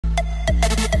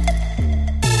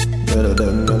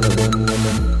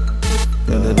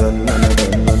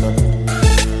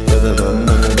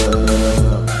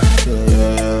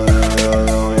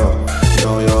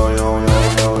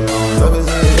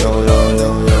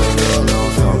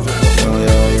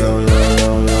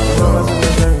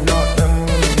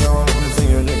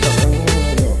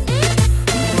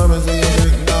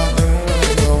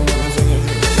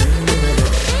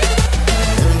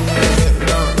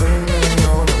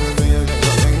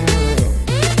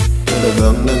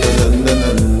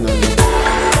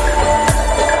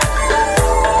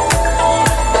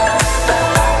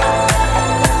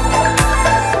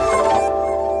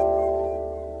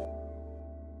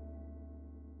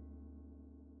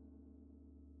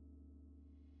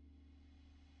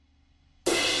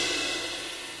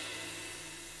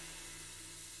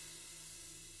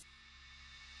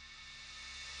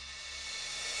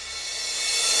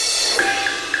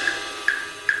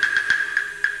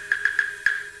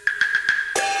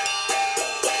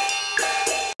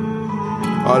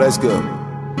Oh, let's go.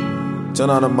 Turn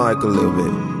on the mic a little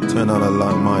bit. Turn on the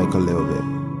mic a little bit.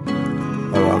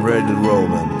 Alright, I'm ready to roll,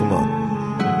 man. Come on.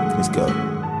 Let's go.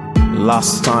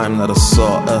 Last time that I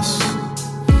saw us,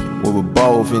 we were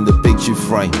both in the picture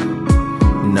frame.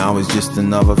 Now it's just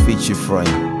another feature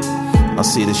frame. I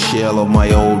see the shell of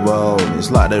my old world.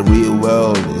 It's like the real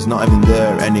world is not even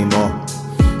there anymore.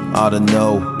 I don't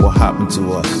know what happened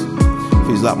to us.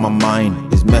 Feels like my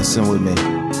mind is messing with me.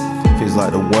 Feels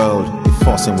like the world is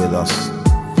fussing with us.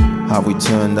 Have we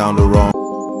turned down the wrong?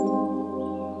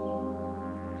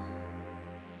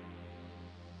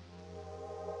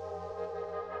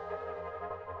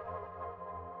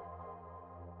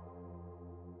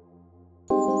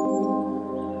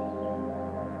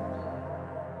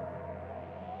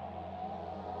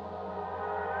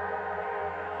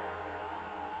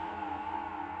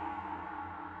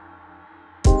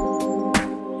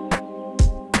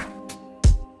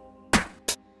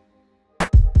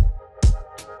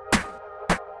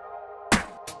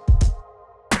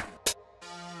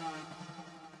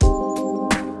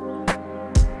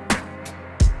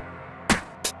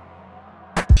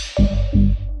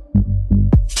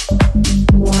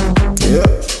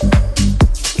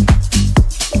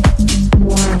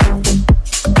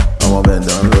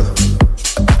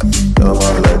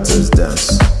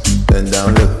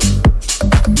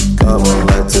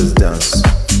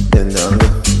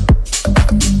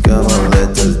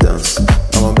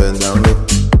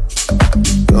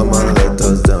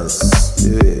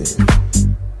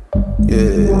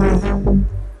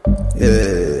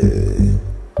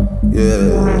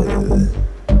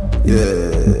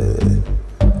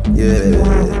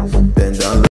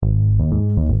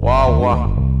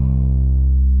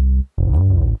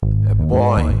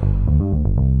 Boy,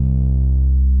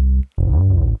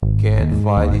 can't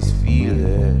fight this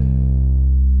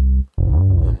feeling.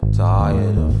 I'm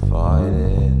tired of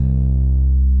fighting.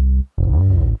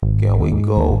 Can we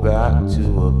go back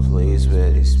to a place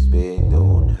where this pain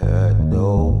don't hurt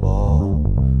no more?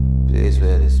 Place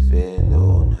where this pain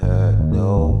don't hurt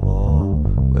no more.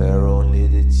 Where only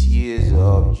the tears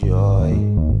of joy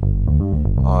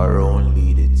are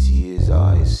only the tears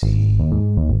I see.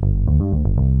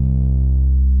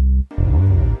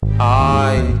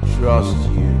 I trust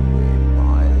you in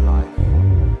my life.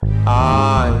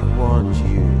 I want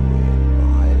you in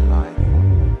my life.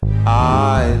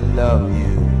 I love you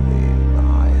in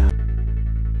my heart.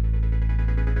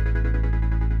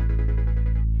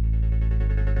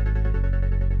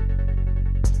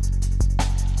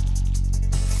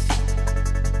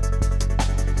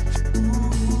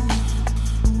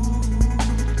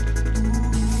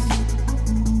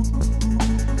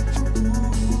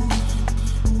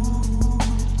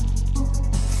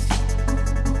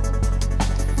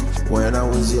 When I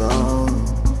was young,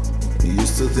 I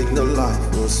used to think that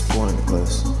life was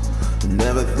pointless.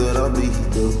 Never thought I'd be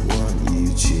the one you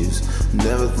choose.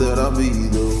 Never thought I'd be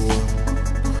the one.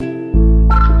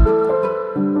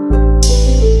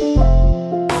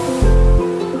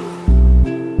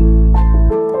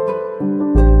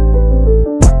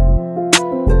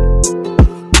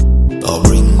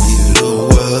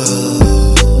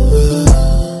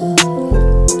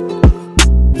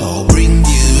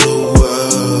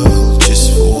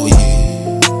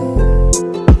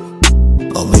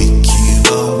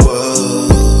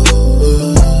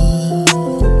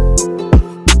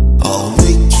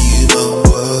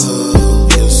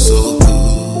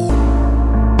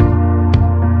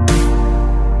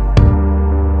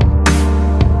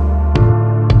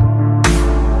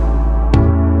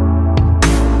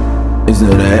 It's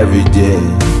not every day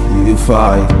you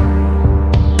fight.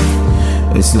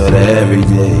 It's not every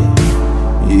day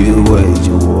you wage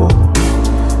a war.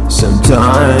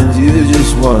 Sometimes you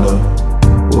just wanna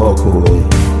walk away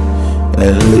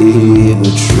and leave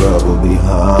the trouble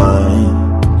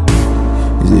behind.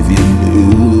 'Cause if you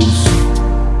lose,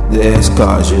 there's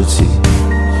casualty,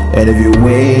 and if you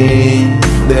win,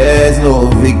 there's no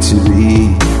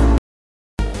victory.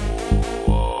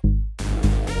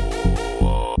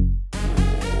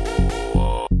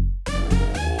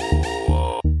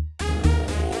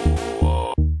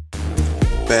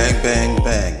 Bang, bang,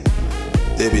 bang.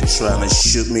 They be trying to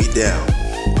shoot me down.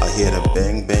 I hear the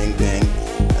bang, bang, bang.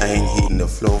 I ain't hitting the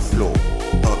flow.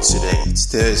 Not today, it's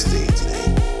Thursday today.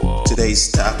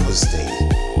 Today's tacos day.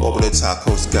 What will the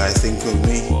tacos guy think of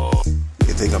me?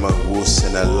 You think I'm a wuss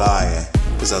and a liar?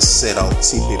 Cause I said I'll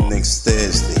tip him next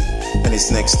Thursday. And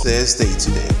it's next Thursday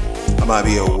today. I might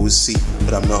be a wussy,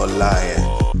 but I'm not a liar.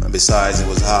 And besides, it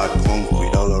was hard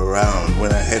concrete all around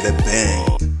when I heard a bang.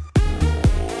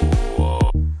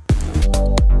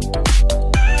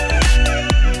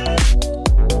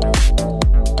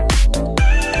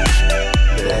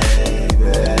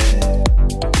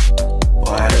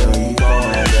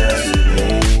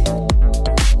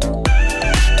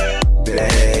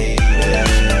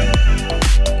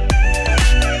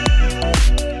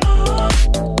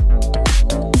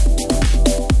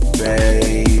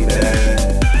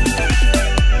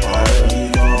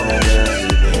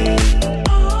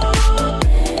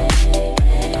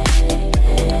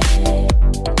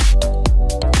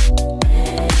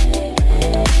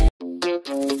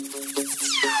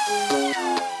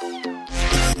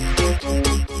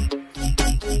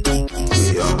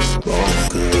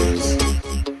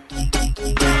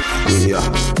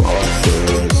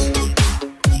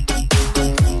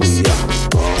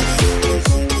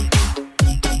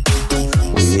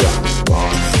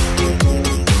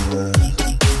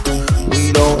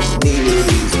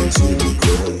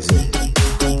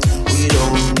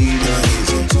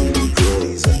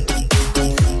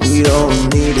 We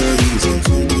don't need a reason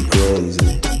to be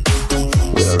crazy.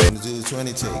 We're ready to do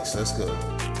 20 takes, let's go.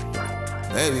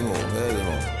 Maybe more.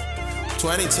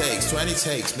 20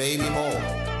 takes, maybe more.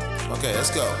 Okay,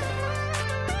 let's go.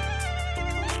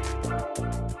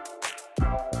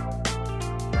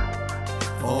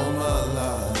 All my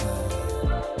life,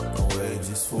 I wait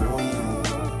just for you.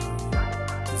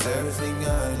 'Cause everything I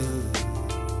do,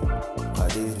 I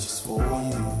did just for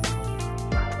you.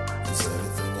 'Cause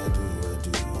everything I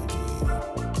do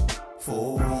for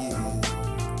you.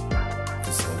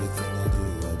 'Cause everything I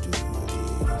did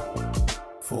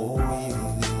for you.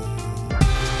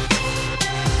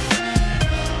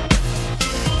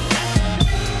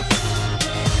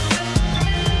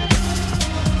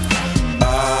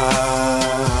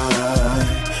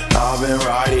 I've been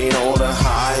riding on the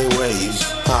highways.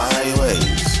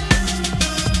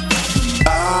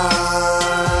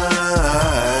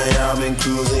 I've been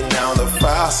cruising down the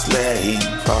fast lane.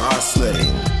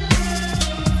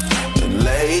 And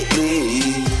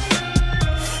lately,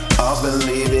 I've been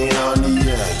living on the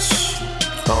edge.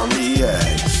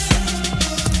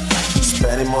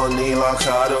 Spending money like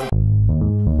I don't.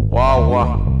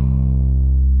 Wow.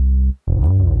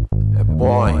 A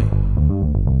boy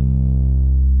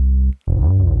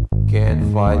can't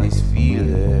fight this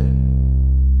feeling.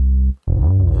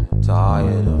 I'm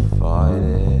tired of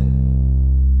fighting.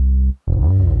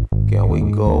 Can we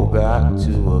go back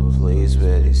to a place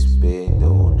where this pain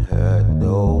don't hurt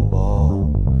no more?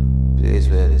 Place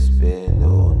where this pain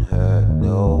don't hurt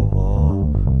no more.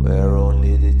 Where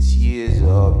only the tears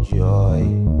of joy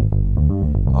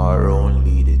are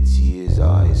only the tears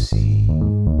I see.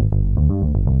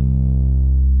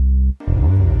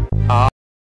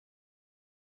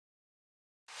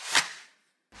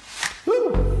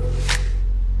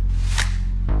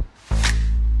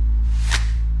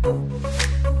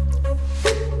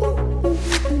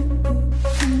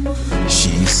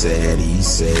 She said, he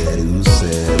said, who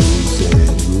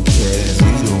cares?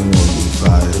 We don't want to be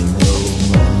fighting no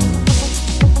more.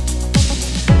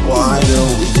 Why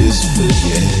don't we just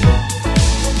forget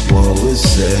what was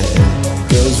said?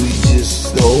 'Cause we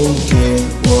just don't care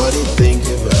what they think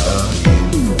about you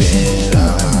and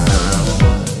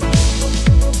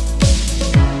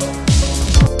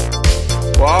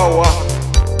Wow.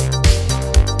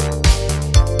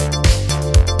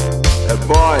 A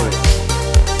boy.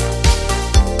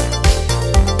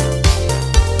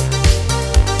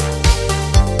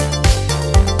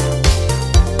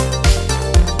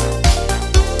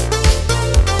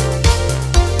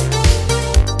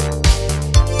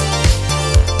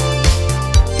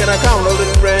 Can I count all the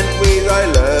different ways I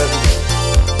love you?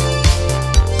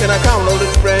 Can I count all the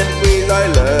different ways I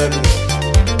love you?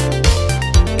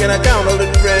 Can I count all the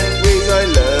different ways I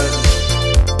love you?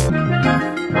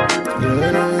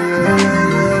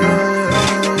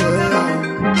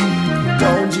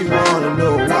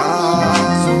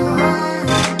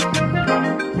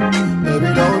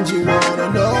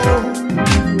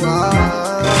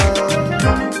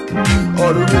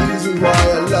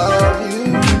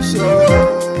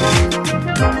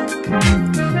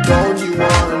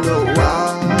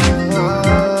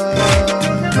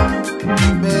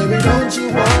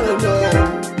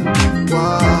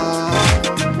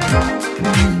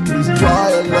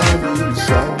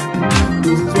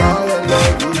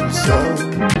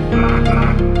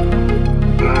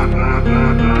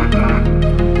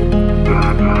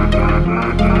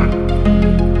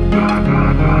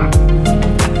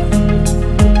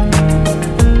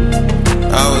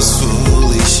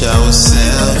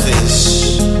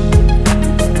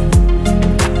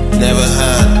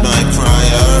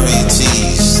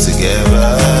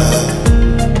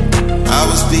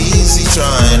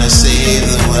 trying to save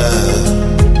the world.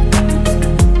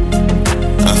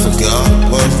 I forgot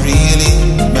what really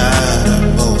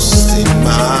mattered most in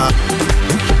my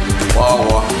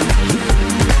Wow.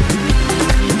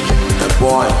 Hey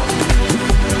boy.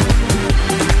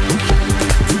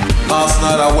 Last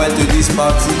night I went to this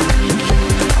party.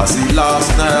 I see last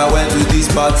night I went to this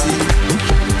party.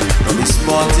 I'm a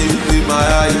small thing with my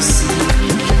eyes see.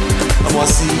 I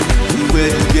must see the way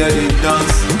you get it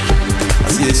dance. I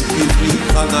say excuse me,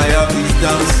 can I have this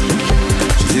dance?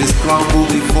 She says scramble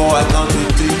before I count to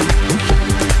 3.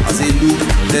 I say look,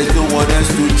 there's no one else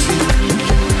to treat.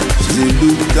 She say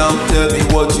look down, tell me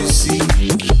what you see.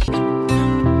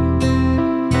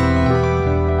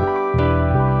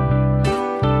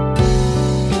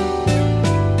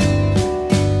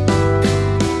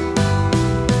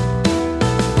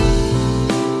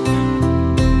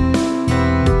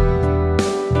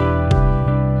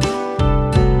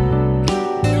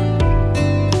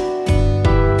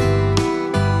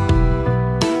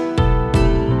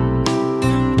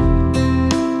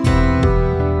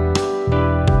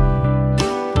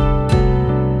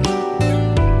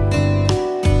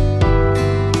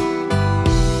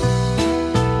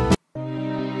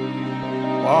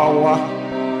 Wow.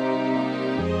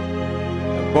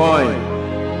 Boy.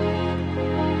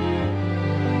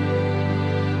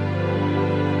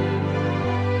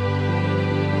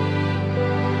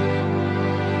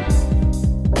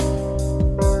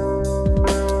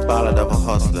 Ballad of a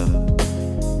Hustler,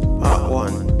 Part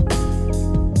 1.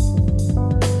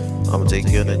 I'ma take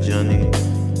you on a journey.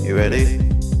 You ready?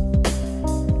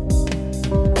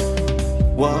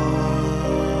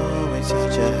 Whoa, it's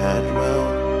such a hard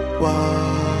road. Whoa,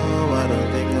 I don't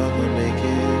think I can make it.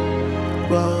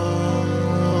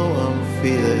 Whoa, I'm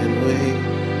feeling weak.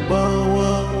 Whoa.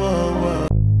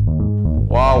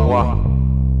 Wow.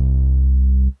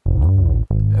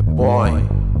 Hey boy.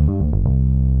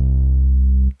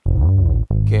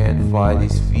 Can't fight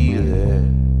this feeling.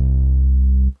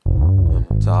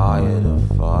 I'm tired of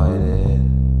fighting.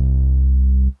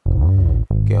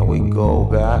 Can we go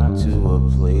back to a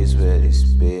place where this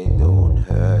pain don't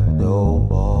hurt no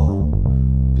more?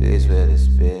 Place where this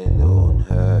pain don't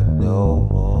hurt no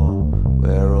more.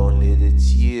 Where only the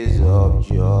tears of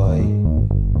joy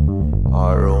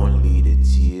are only the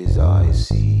tears I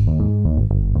see.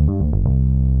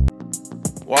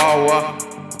 Wow.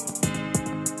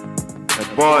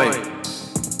 Hey boy.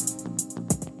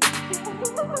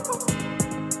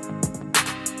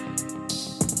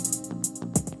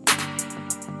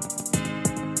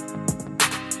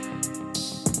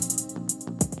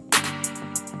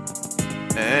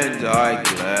 And I'm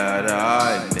glad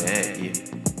I met you.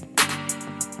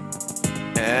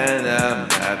 And I'm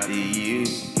happy you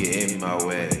came my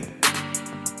way.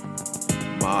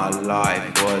 My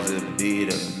life was a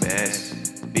bit of mess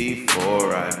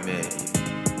before I met you.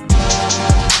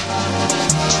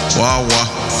 Wow.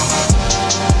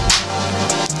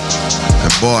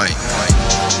 Hey boy.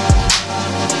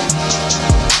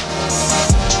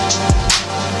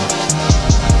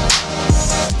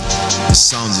 The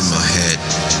sounds in my head,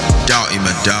 doubt in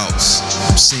my doubts.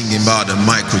 I'm singing about the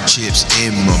microchips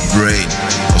in my brain.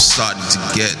 I'm starting to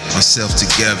get myself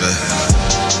together.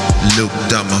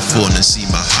 Looked at my phone and see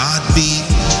my heartbeat.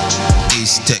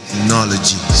 It's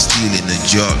technology stealing the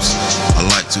jobs. I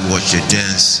like to watch you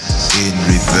dance in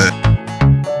reverse.